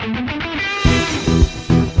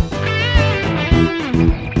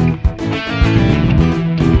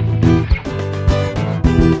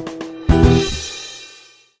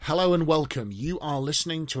Hello and welcome. You are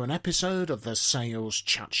listening to an episode of the Sales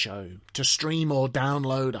Chat Show. To stream or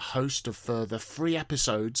download a host of further free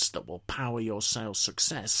episodes that will power your sales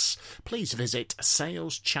success, please visit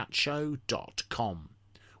saleschatshow.com.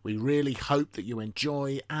 We really hope that you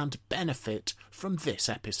enjoy and benefit from this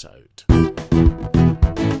episode.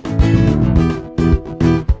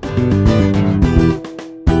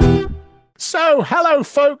 So, hello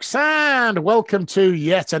folks, and welcome to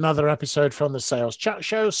yet another episode from the Sales Chat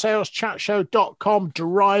Show, saleschatshow.com,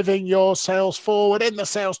 driving your sales forward in the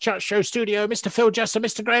Sales Chat Show studio. Mr. Phil Jester,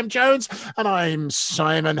 Mr. Graham Jones, and I'm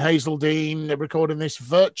Simon Hazeldine, recording this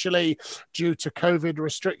virtually due to COVID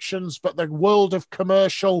restrictions, but the world of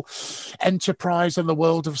commercial enterprise and the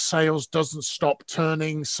world of sales doesn't stop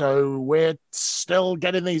turning, so we're still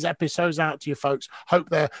getting these episodes out to you folks. Hope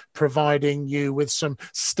they're providing you with some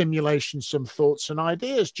stimulation, some thoughts and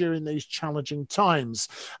ideas during these challenging times.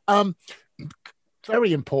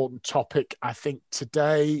 Very important topic, I think,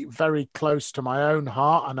 today, very close to my own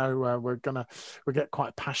heart. I know we get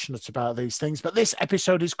quite passionate about these things, but this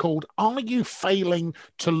episode is called, Are You Failing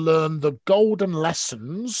to Learn the Golden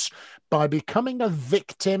Lessons by Becoming a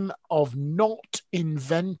Victim of Not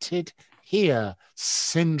Invented Here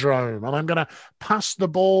Syndrome? And I'm going to pass the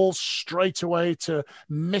ball straight away to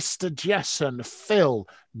Mr. Jessen. Phil,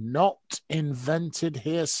 Not Invented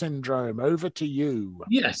Here Syndrome, over to you.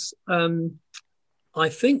 Yes, I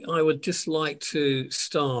think I would just like to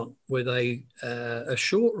start with a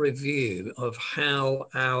short review of how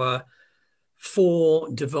our four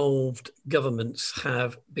devolved governments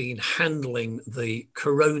have been handling the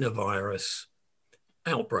coronavirus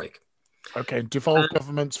outbreak. Okay, devolved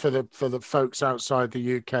governments for the folks outside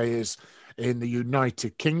the UK is in the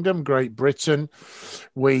United Kingdom, Great Britain.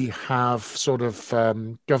 We have sort of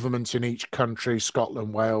governments in each country: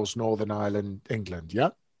 Scotland, Wales, Northern Ireland, England.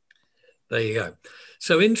 Yeah, there you go.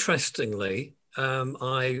 So interestingly,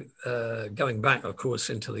 I going back, of course,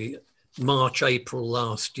 into the March, April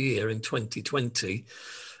last year in 2020,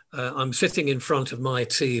 I'm sitting in front of my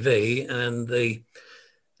TV, and the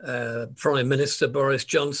Prime Minister Boris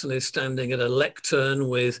Johnson is standing at a lectern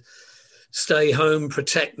with "Stay home,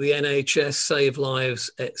 protect the NHS, save lives,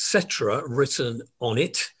 etc." written on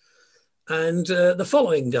it. And the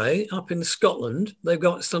following day up in Scotland, they've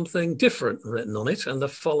got something different written on it. And the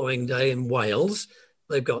following day in Wales,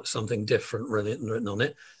 they've got something different written on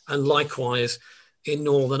it. And likewise in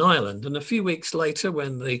Northern Ireland. And a few weeks later,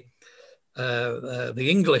 when the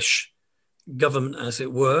English government, as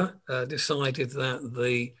it were, decided that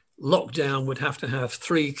the lockdown would have to have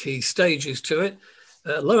three key stages to it,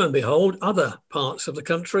 lo and behold, other parts of the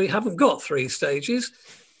country haven't got three stages.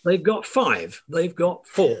 They've got five, they've got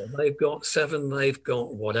four, they've got seven, they've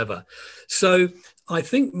got whatever. So I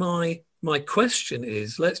think my question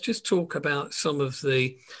is, let's just talk about some of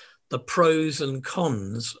the pros and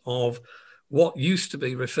cons of what used to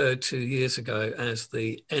be referred to years ago as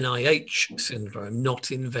the NIH syndrome, not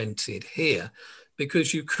invented here,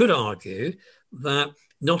 because you could argue that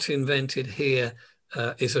not invented here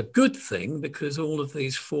is a good thing, because all of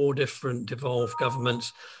these four different devolved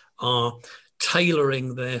governments are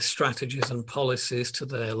tailoring their strategies and policies to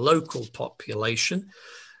their local population.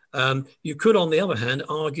 You could, on the other hand,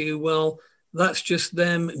 argue, well, that's just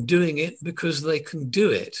them doing it because they can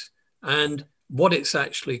do it. And what it's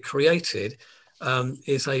actually created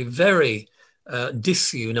is a very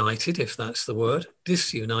disunited, if that's the word,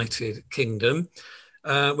 disunited kingdom,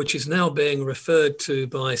 which is now being referred to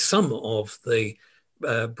by some of the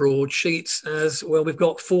broadsheets as, well, we've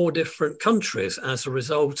got four different countries as a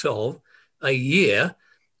result of a year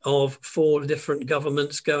of four different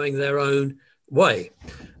governments going their own way.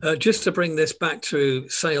 Just to bring this back to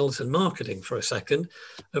sales and marketing for a second,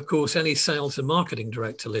 of course, any sales and marketing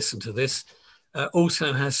director listen to this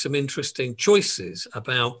also has some interesting choices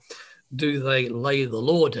about, do they lay the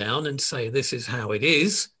law down and say this is how it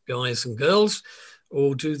is, guys and girls,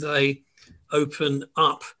 or do they open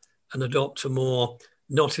up and adopt a more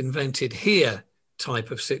not invented here type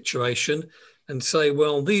of situation and say,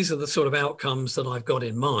 well, these are the sort of outcomes that I've got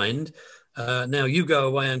in mind. Now you go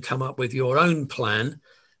away and come up with your own plan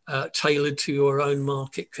tailored to your own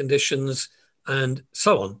market conditions and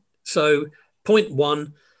so on. So point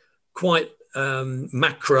one, quite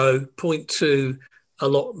macro. Point two, a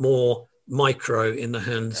lot more micro in the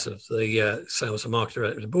hands of the sales and marketing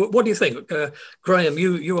director. But what do you think? Graham,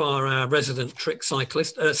 you are our resident trick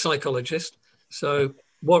psychologist. So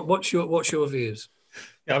what's your views?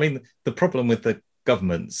 I mean, the problem with the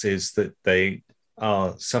governments is that they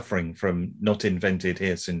are suffering from not invented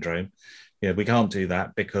here syndrome. We can't do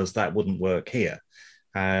that because that wouldn't work here.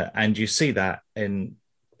 And you see that in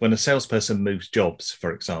when a salesperson moves jobs,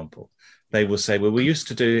 for example, they will say, well, we used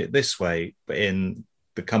to do it this way in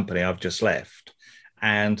the company I've just left.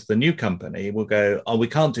 And the new company will go, oh, we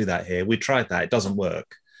can't do that here. We tried that. It doesn't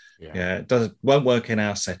work. Yeah, won't work in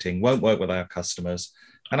our setting, won't work with our customers.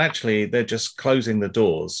 And actually, they're just closing the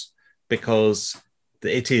doors because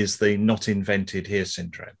it is the not invented here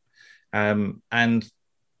syndrome. And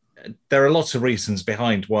there are lots of reasons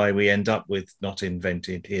behind why we end up with not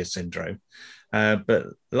invented here syndrome. But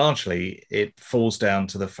largely, it falls down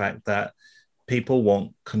to the fact that people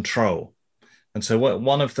want control. And so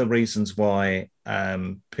one of the reasons why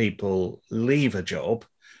people leave a job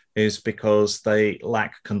is because they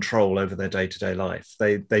lack control over their day-to-day life.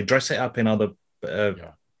 They dress it up in other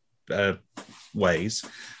ways,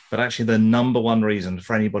 but actually the number one reason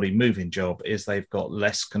for anybody moving job is they've got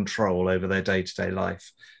less control over their day-to-day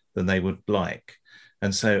life than they would like.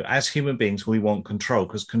 And so as human beings, we want control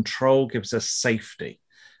because control gives us safety.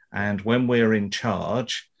 And when we're in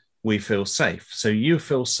charge, we feel safe. So you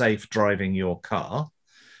feel safe driving your car.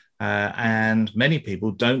 And many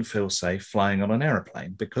people don't feel safe flying on an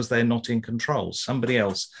aeroplane because they're not in control. Somebody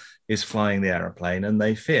else is flying the aeroplane and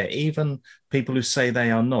they fear. Even people who say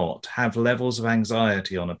they are not have levels of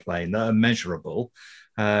anxiety on a plane that are measurable,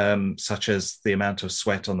 such as the amount of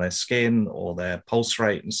sweat on their skin or their pulse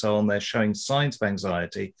rate and so on. They're showing signs of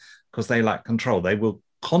anxiety because they lack control. They will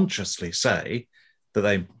consciously say that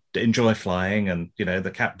they enjoy flying and, you know,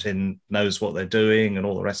 the captain knows what they're doing and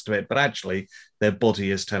all the rest of it, but actually their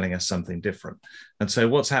body is telling us something different. And so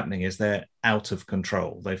what's happening is they're out of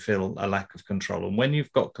control. They feel a lack of control. And when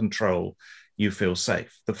you've got control, you feel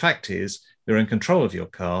safe. The fact is, you're in control of your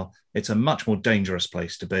car. It's a much more dangerous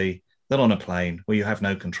place to be than on a plane where you have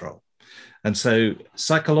no control. And so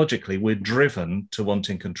psychologically, we're driven to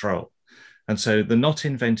wanting control. And so the not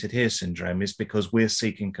invented here syndrome is because we're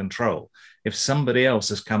seeking control. If somebody else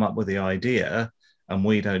has come up with the idea and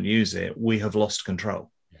we don't use it, we have lost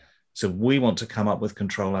control. Yeah. So we want to come up with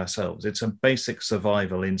control ourselves. It's a basic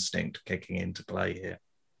survival instinct kicking into play here.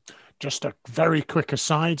 Just a very quick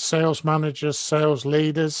aside, sales managers, sales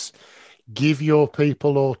leaders, give your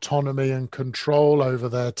people autonomy and control over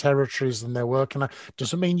their territories and their work. And that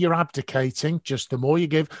doesn't mean you're abdicating. Just the more you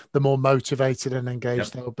give, the more motivated and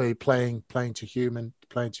engaged they'll be, playing to human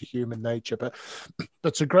nature. But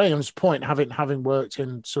to Graham's point, having worked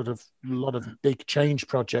in sort of a lot of big change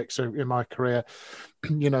projects in my career,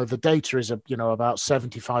 you know, the data is about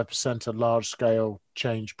 75% of large scale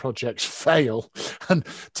change projects fail, and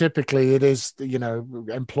typically it is, you know,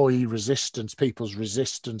 employee resistance, people's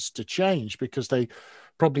resistance to change, because they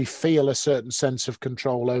probably feel a certain sense of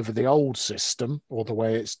control over the old system or the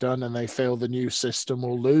way it's done, and they feel the new system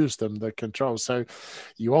will lose them the control. So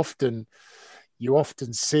you often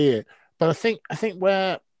see it. But I think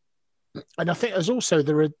there's also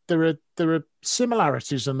there are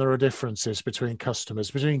similarities and there are differences between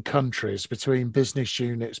customers, between countries, between business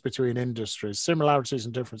units, between industries, similarities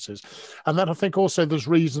and differences. And then I think also there's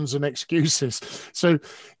reasons and excuses. So,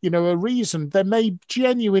 you know, a reason, there may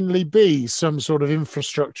genuinely be some sort of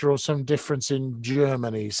infrastructure or some difference in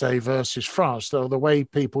Germany, say, versus France, or the way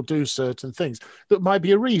people do certain things, that might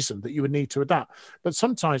be a reason that you would need to adapt. But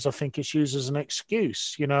sometimes I think it's used as an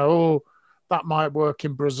excuse, you know, that might work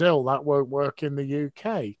in Brazil, that won't work in the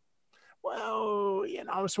UK. Well, you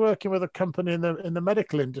know, I was working with a company in the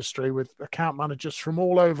medical industry with account managers from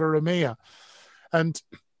all over EMEA. And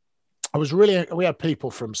we had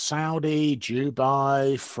people from Saudi,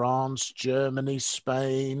 Dubai, France, Germany,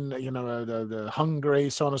 Spain, you know,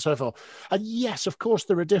 Hungary, so on and so forth. And yes, of course,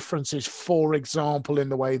 there are differences, for example, in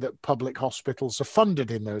the way that public hospitals are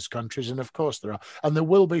funded in those countries. And of course there are. And there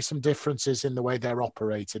will be some differences in the way they're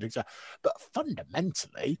operated. But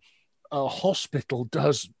fundamentally, a hospital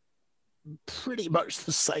does pretty much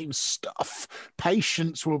the same stuff.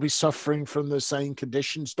 Patients will be suffering from the same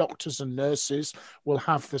conditions. Doctors and nurses will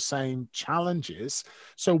have the same challenges.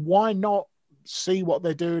 So why not see what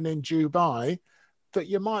they're doing in Dubai that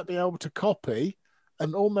you might be able to copy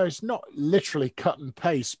and almost not literally cut and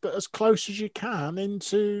paste, but as close as you can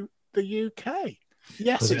into the UK?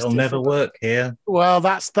 Yes, it'll never work here. Well,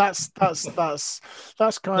 that's kind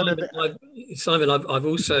of Simon. I've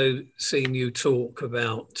also seen you talk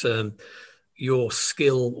about your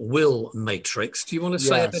skill will matrix. Do you want to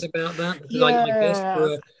say a bit about that?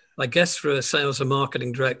 Yeah. I guess for a sales and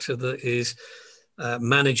marketing director that is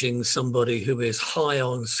managing somebody who is high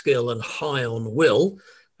on skill and high on will,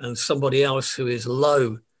 and somebody else who is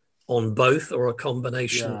low on both or a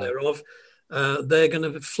combination thereof. They're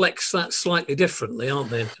going to flex that slightly differently, aren't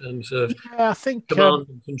they, in terms of I think command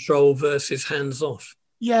and control versus hands off?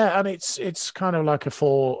 Yeah, and it's kind of like a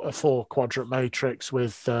four quadrant matrix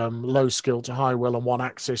with low skill to high will on one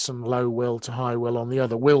axis and low will to high will on the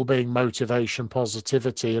other. Will being motivation,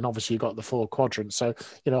 positivity, and obviously you've got the four quadrants. So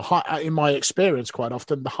in my experience, quite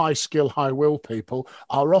often the high skill, high will people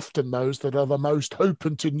are often those that are the most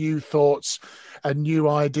open to new thoughts and new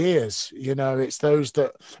ideas. It's those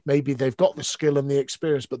that maybe they've got the skill and the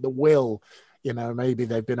experience, but the will. Maybe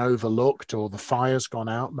they've been overlooked or the fire's gone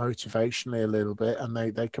out motivationally a little bit, and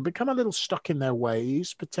they can become a little stuck in their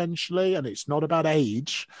ways potentially. And it's not about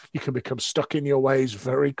age. You can become stuck in your ways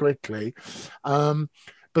very quickly. But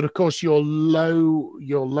of course, your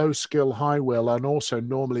low skill, high will, and also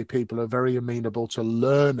normally people are very amenable to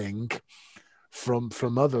learning from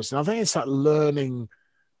others. And I think it's that learning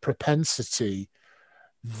propensity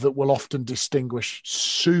that will often distinguish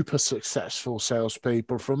super successful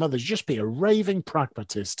salespeople from others. Just be a raving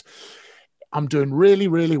pragmatist. I'm doing really,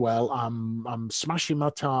 really well. I'm smashing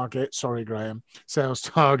my target. Sorry, Graham, sales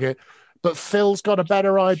target. But Phil's got a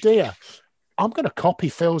better idea. I'm going to copy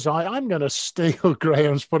Phil's eye. I'm going to steal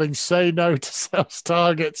Graham's putting say no to sales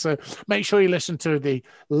targets. So make sure you listen to the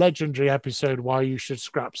legendary episode why you should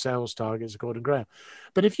scrap sales targets, according to Graham.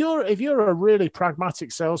 But if you're a really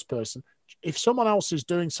pragmatic salesperson, if someone else is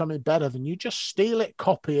doing something better than you, just steal it,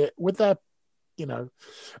 copy it with their,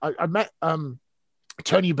 I met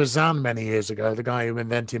Tony Bazan many years ago, the guy who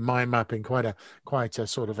invented mind mapping, quite a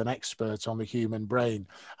sort of an expert on the human brain.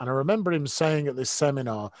 And I remember him saying at this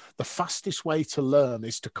seminar, the fastest way to learn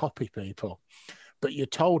is to copy people, but you're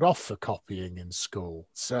told off for copying in school.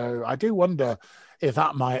 So I do wonder if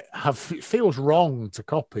that it feels wrong to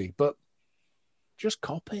copy, but just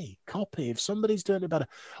copy. If somebody's doing it better,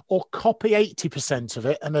 or copy 80% of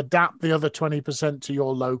it and adapt the other 20% to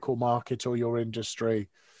your local market or your industry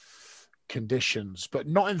conditions. But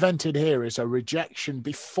not invented here is a rejection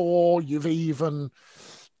before you've even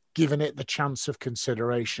given it the chance of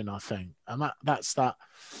consideration, I think. And that's that.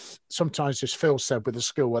 Sometimes, as Phil said with the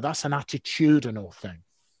skill, well, that's an attitudinal thing,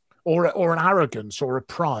 or an arrogance or a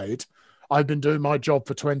pride. I've been doing my job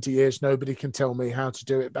for 20 years. Nobody can tell me how to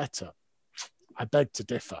do it better. I beg to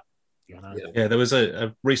differ. Yeah, there was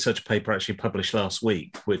a research paper actually published last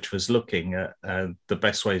week, which was looking at the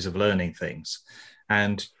best ways of learning things.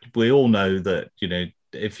 And we all know that,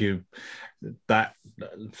 that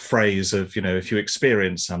phrase of, if you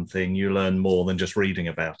experience something, you learn more than just reading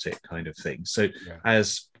about it kind of thing. So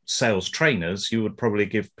as sales trainers, you would probably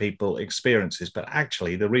give people experiences, but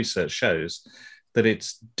actually the research shows that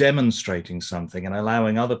it's demonstrating something and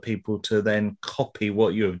allowing other people to then copy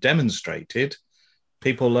what you have demonstrated.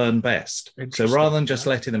 People learn best. So rather than just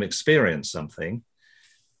letting them experience something,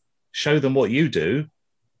 show them what you do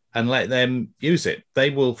and let them use it. They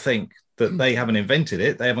will think that they haven't invented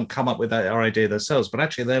it. They haven't come up with that idea themselves, but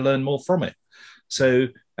actually they learn more from it. So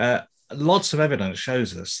lots of evidence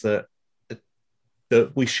shows us that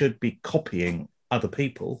we should be copying other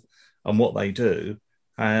people and what they do,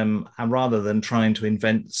 and rather than trying to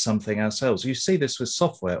invent something ourselves. You see this with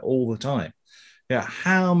software all the time. Yeah,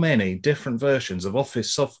 how many different versions of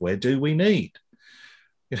Office software do we need?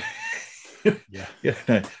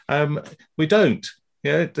 We don't.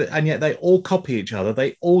 And yet they all copy each other.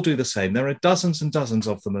 They all do the same. There are dozens and dozens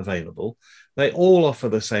of them available. They all offer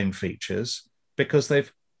the same features because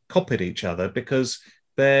they've copied each other, because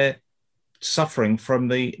they're suffering from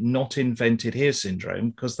the not invented here syndrome,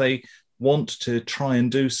 because they want to try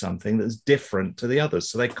and do something that's different to the others.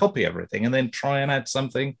 So they copy everything and then try and add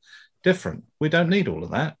something different. We don't need all of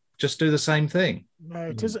that. Just do the same thing. No,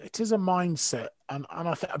 it is a mindset. And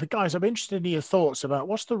I think, guys, I'm interested in your thoughts about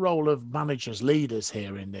what's the role of managers, leaders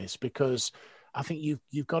here in this, because I think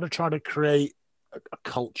you've got to try to create a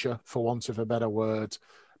culture, for want of a better word,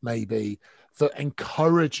 maybe, that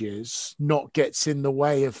encourages, not gets in the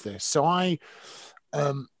way of this. So I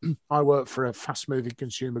worked for a fast-moving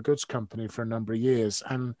consumer goods company for a number of years,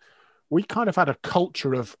 and we kind of had a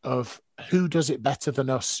culture of who does it better than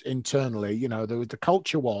us internally. The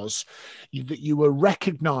culture was that you were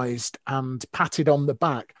recognized and patted on the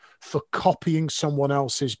back for copying someone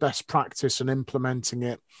else's best practice and implementing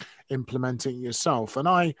it yourself. And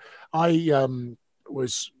I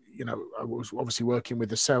was obviously working with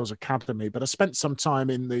the sales academy, but I spent some time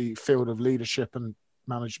in the field of leadership and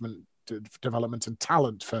management development and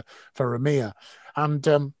talent for EMEA.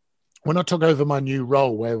 And when I took over my new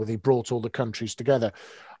role, where they brought all the countries together,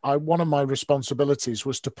 one of my responsibilities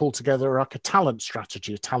was to pull together like a talent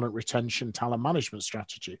strategy, a talent retention, talent management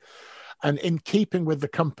strategy. And in keeping with the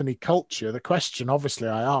company culture, the question obviously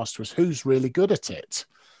I asked was, who's really good at it?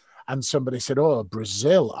 And somebody said,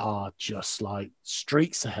 Brazil are just like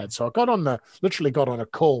streaks ahead. So I literally got on a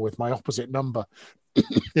call with my opposite number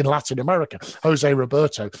in Latin America, Jose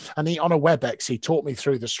Roberto. And on a WebEx, he taught me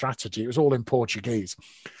through the strategy. It was all in Portuguese.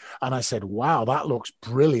 And I said, wow, that looks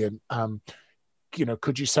brilliant.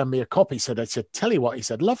 Could you send me a copy? I said, tell you what, he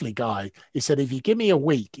said, lovely guy. He said, if you give me a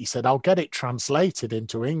week, he said, I'll get it translated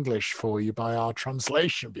into English for you by our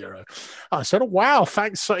translation bureau. I said, oh, wow,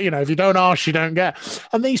 thanks. If you don't ask, you don't get.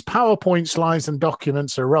 And these PowerPoint slides and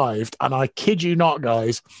documents arrived. And I kid you not,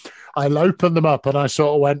 guys, I opened them up and I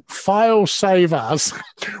sort of went, file save as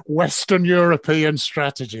Western European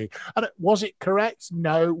strategy. And was it correct?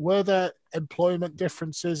 No. Were there employment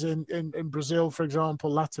differences in Brazil, for example,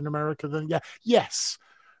 Latin America? Then yes.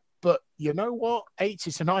 But you know what? 80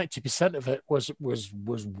 to 90% of it was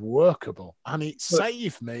workable. And it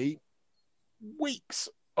saved me weeks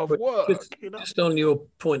of work. Just on your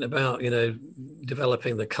point about,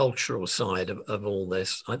 developing the cultural side of all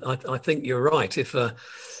this, I think you're right.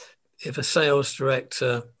 If a sales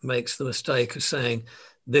director makes the mistake of saying,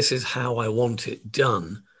 this is how I want it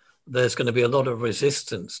done, there's going to be a lot of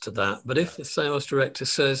resistance to that. But if the sales director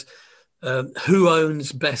says, who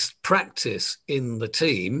owns best practice in the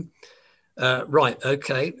team?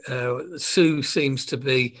 Sue seems to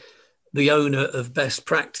be the owner of best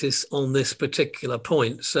practice on this particular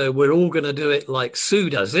point. So we're all going to do it like Sue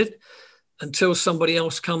does it until somebody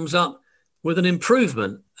else comes up with an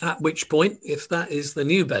improvement, at which point, if that is the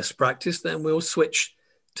new best practice, then we'll switch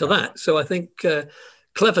to that. So I think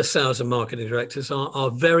clever sales and marketing directors are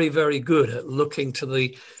very, very good at looking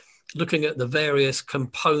at the various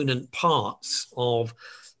component parts of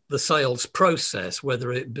the sales process,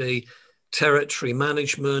 whether it be territory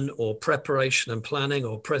management or preparation and planning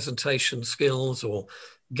or presentation skills or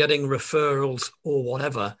getting referrals or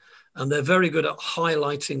whatever. And they're very good at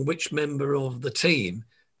highlighting which member of the team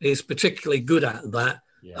is particularly good at that.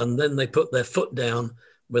 Yeah. And then they put their foot down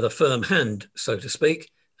with a firm hand, so to speak,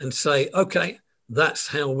 and say, okay, that's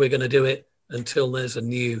how we're going to do it until there's a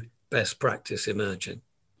new best practice emerging.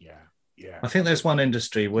 Yeah. I think there's one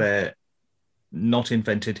industry where not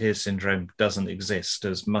invented here syndrome doesn't exist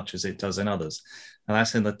as much as it does in others, and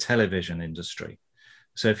that's in the television industry.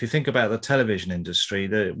 So if you think about the television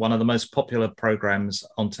industry, one of the most popular programs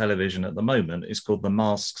on television at the moment is called The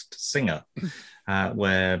Masked Singer,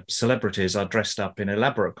 where celebrities are dressed up in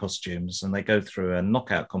elaborate costumes and they go through a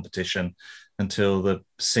knockout competition until the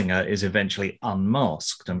singer is eventually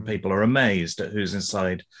unmasked and people are amazed at who's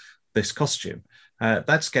inside this costume.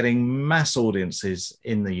 That's getting mass audiences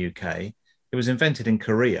in the UK. It was invented in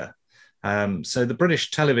Korea. So the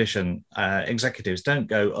British television executives don't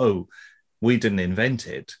go, oh, we didn't invent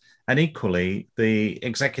it. And equally, the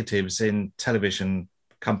executives in television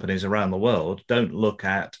companies around the world don't look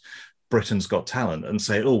at Britain's Got Talent and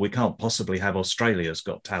say, oh, we can't possibly have Australia's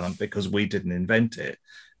Got Talent because we didn't invent it.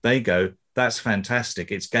 They go, that's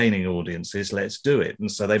fantastic. It's gaining audiences. Let's do it.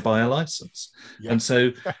 And so they buy a license. Yeah. And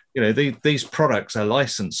so, these products are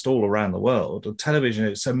licensed all around the world.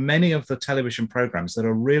 Television, so many of the television programs that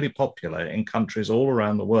are really popular in countries all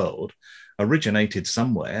around the world originated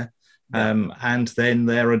somewhere. And then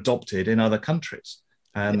they're adopted in other countries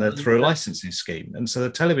and through a licensing scheme. And so the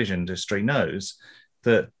television industry knows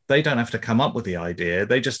that they don't have to come up with the idea.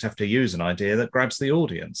 They just have to use an idea that grabs the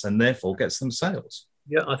audience and therefore gets them sales.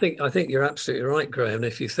 Yeah, I think you're absolutely right, Graham.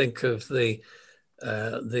 If you think of the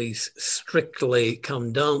Strictly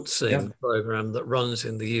Come Dancing program that runs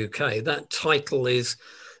in the UK, that title is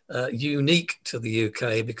unique to the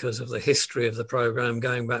UK because of the history of the program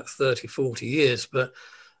going back 30, 40 years. But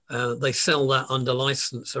they sell that under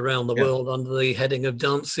license around the world under the heading of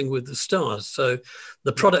Dancing with the Stars. So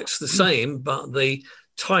the product's the same, but the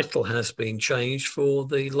title has been changed for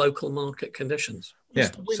the local market conditions. Yeah.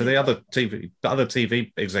 So the other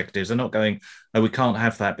TV executives are not going, oh, we can't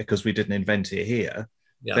have that because we didn't invent it here.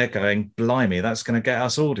 Yeah. They're going, blimey, that's going to get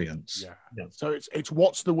us audience. Yeah. So it's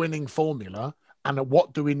what's the winning formula and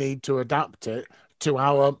what do we need to adapt it to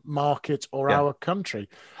our market or our country?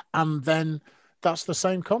 And then that's the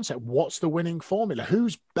same concept. What's the winning formula?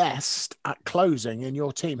 Who's best at closing in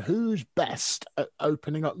your team? Who's best at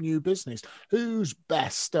opening up new business? Who's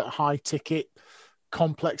best at high ticket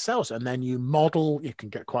complex sales? And then you can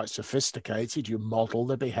get quite sophisticated. You model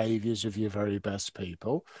the behaviors of your very best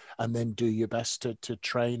people and then do your best to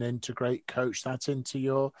train, integrate, coach that into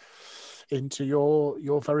your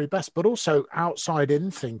very best. But also outside in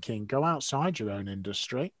thinking, go outside your own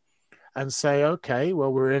industry and say, okay,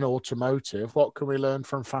 well, we're in automotive. What can we learn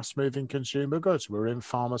from fast-moving consumer goods? We're in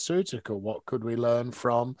pharmaceutical. What could we learn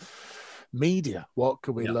from media? What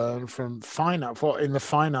could we learn from finance? What in the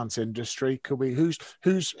finance industry could we? Who?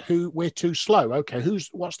 We're too slow. Okay,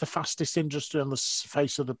 what's the fastest industry on the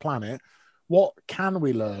face of the planet? What can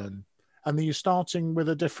we learn And then you're starting with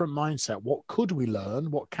a different mindset. What could we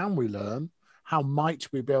learn? What can we learn? How might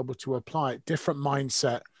we be able to apply it? Different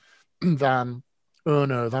mindset than, oh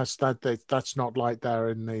no, that's not like there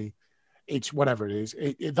in the, it's whatever it is.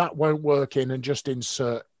 That won't work in, and just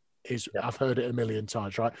insert is, I've heard it a million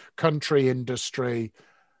times, right? Country, industry,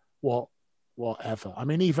 whatever. I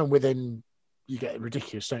mean, even within, you get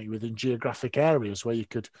ridiculous, don't you, within geographic areas where you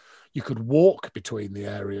could walk between the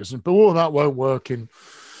areas, and but that won't work in,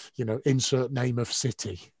 insert name of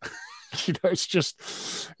city. It's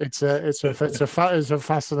a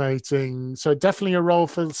fascinating. So definitely a role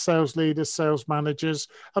for sales leaders, sales managers,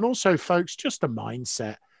 and also folks, just a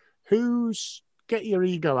mindset. Get your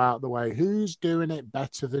ego out of the way. Who's doing it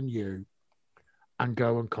better than you? And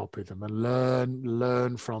go and copy them and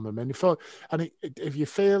learn from them. And if you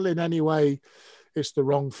feel in any way it's the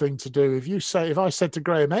wrong thing to do, if I said to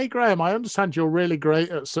Graham, hey Graham, I understand you're really great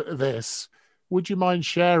at this, would you mind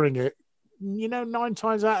sharing it? 9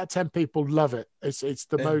 times out of 10 people love it. It's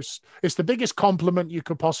the biggest compliment you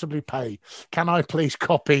could possibly pay. Can I please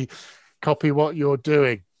copy what you're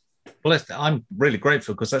doing? Well, I'm really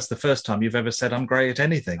grateful, because that's the first time you've ever said I'm great at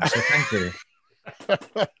anything. So thank you.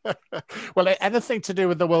 Well, anything to do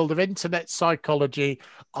with the world of internet psychology,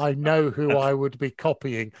 I know who I would be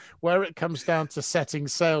copying. Where it comes down to setting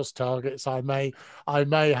sales targets, I may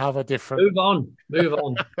have a different. Move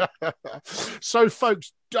on. So,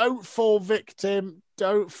 folks, don't fall victim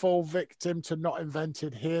to not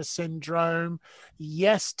invented here syndrome.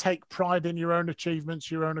 Yes, take pride in your own achievements,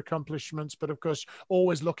 your own accomplishments, but of course,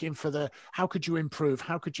 always looking for how could you improve?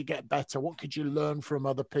 How could you get better? What could you learn from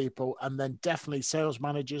other people? And then definitely sales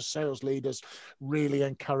managers, sales leaders really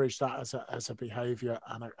encourage that as a behavior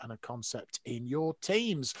and a concept in your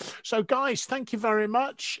teams. So guys, thank you very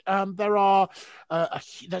much. There's a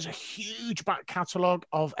huge back catalogue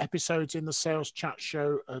of episodes in the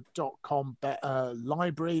saleschatshow.com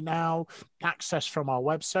library now, access from our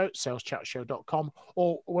website, saleschatshow.com,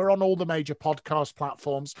 or we're on all the major podcast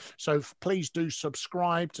platforms. So please do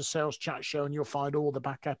subscribe to Sales Chat Show and you'll find all the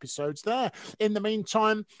back episodes there. In the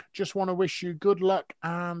meantime, just want to wish you good luck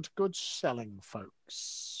and good selling,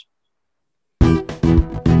 folks.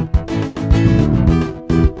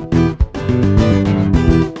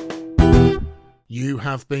 You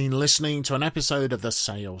have been listening to an episode of the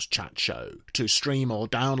Sales Chat Show. To stream or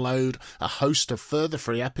download a host of further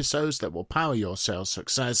free episodes that will power your sales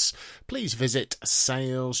success, please visit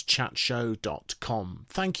saleschatshow.com.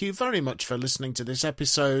 Thank you very much for listening to this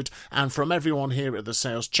episode, and from everyone here at the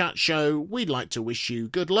Sales Chat Show, we'd like to wish you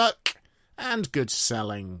good luck and good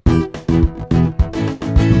selling.